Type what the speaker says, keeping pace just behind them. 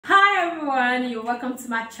everyone, you're welcome to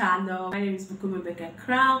my channel. My name is Bukunmi Beckett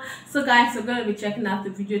Crown. So guys, we're going to be checking out the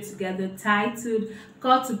video together titled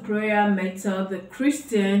Call to Prayer Method, the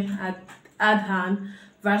Christian Adhan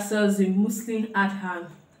versus the Muslim Adhan.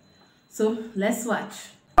 So let's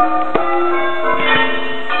watch.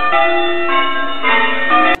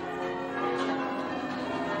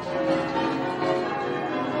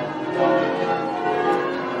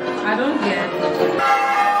 I don't get it.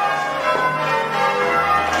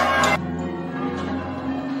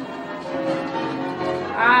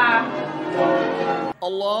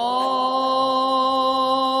 Allah.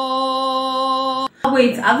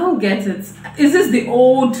 Wait, I don't get it. Is this the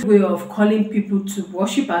old way of calling people to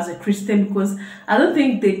worship as a Christian? Because I don't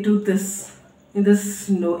think they do this in this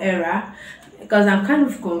era. Because I'm kind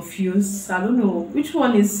of confused. I don't know which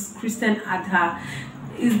one is Christian Adha.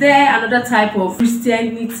 Is there another type of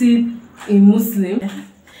Christianity in Muslim?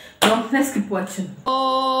 Well, let's keep watching.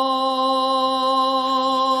 Allahu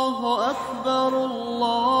Akbar, Allahu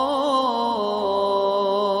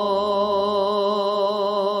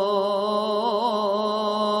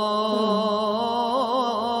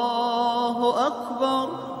Akbar.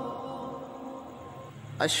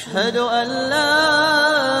 Ashhadu an la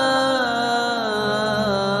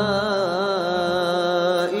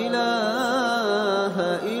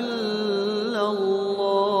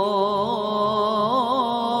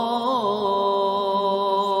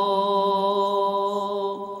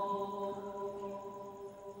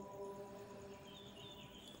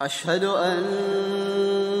أشهد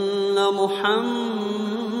أن محمدًا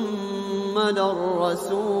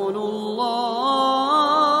رسول الله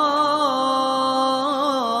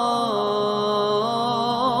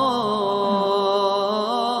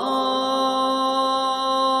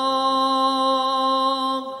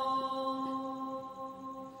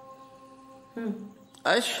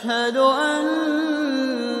أشهد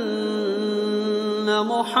أن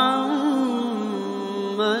محمدًا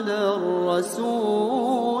رسول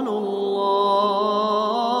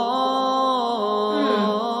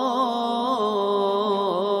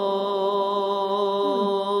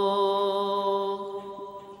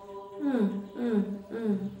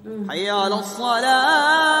حي على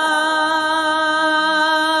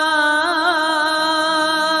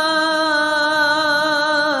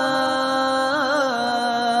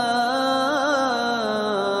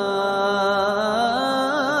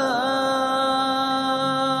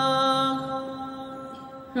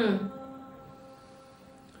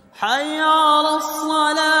حي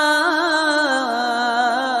على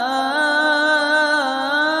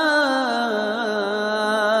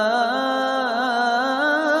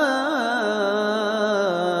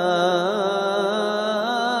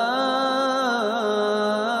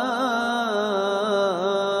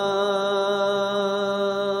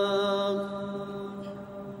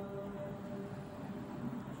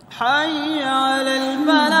حي على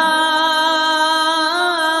الفلاح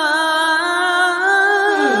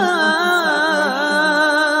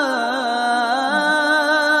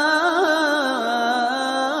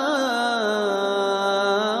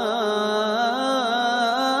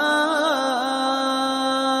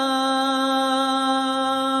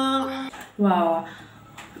Wow,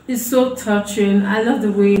 it's so touching. I love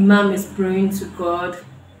the way Imam is praying to God.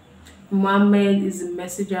 Muhammad is a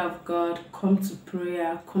messenger of God. Come to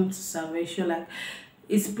prayer, come to salvation. Like,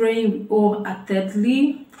 he's praying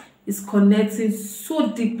wholeheartedly. He's connecting so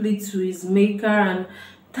deeply to his maker, and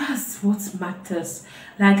that's what matters.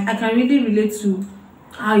 Like, I can really relate to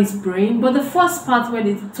how he's praying. But the first part when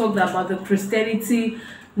he talked about the Christianity,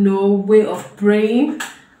 way of praying,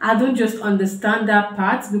 I don't just understand that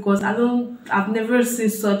part, because I've never seen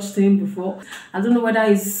such thing before. I don't know whether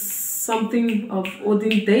it's something of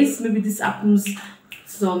olden days. Maybe this happens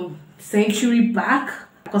some century back,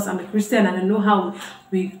 because I'm a Christian and I know how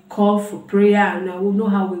we call for prayer and I know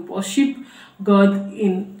how we worship God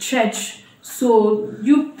in church. So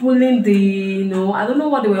you pulling the, I don't know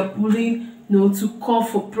what they were pulling, to call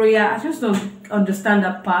for prayer. I just don't understand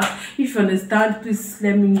that part. If you understand, please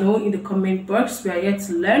let me know in the comment box. We are here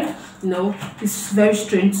to learn. It's very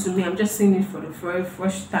strange to me. I'm just seeing it for the very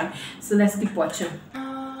first time. So let's keep watching.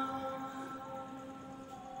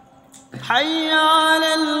 حي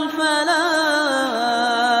على الفلاح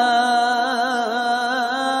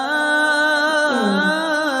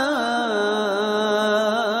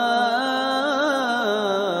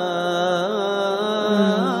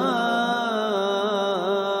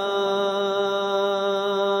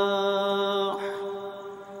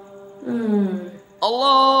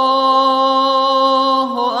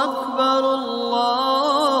الله أكبر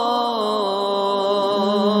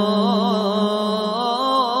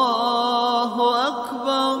الله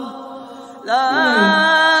أكبر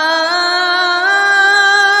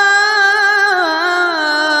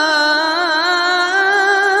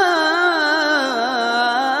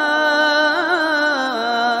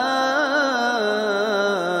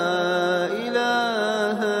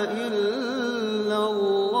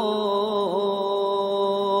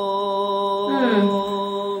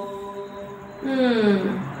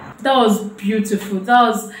That was beautiful. That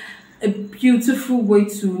was a beautiful way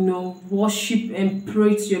to, worship and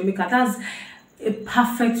pray to your maker. That's a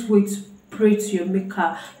perfect way to pray to your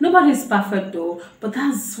maker. Nobody is perfect though, but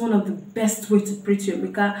that's one of the best way to pray to your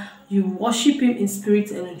maker. You worship him in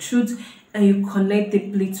spirit and in truth, and you connect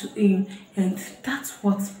deeply to him, and that's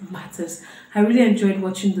what matters. I really enjoyed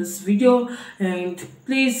watching this video, and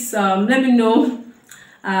please let me know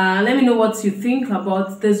what you think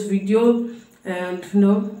about this video,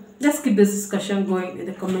 and let's keep this discussion going in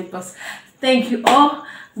the comment box. Thank you all.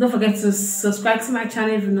 Don't forget to subscribe to my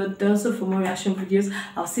channel if you've not done so for more reaction videos.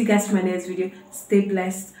 I'll see you guys in my next video. Stay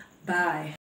blessed. Bye.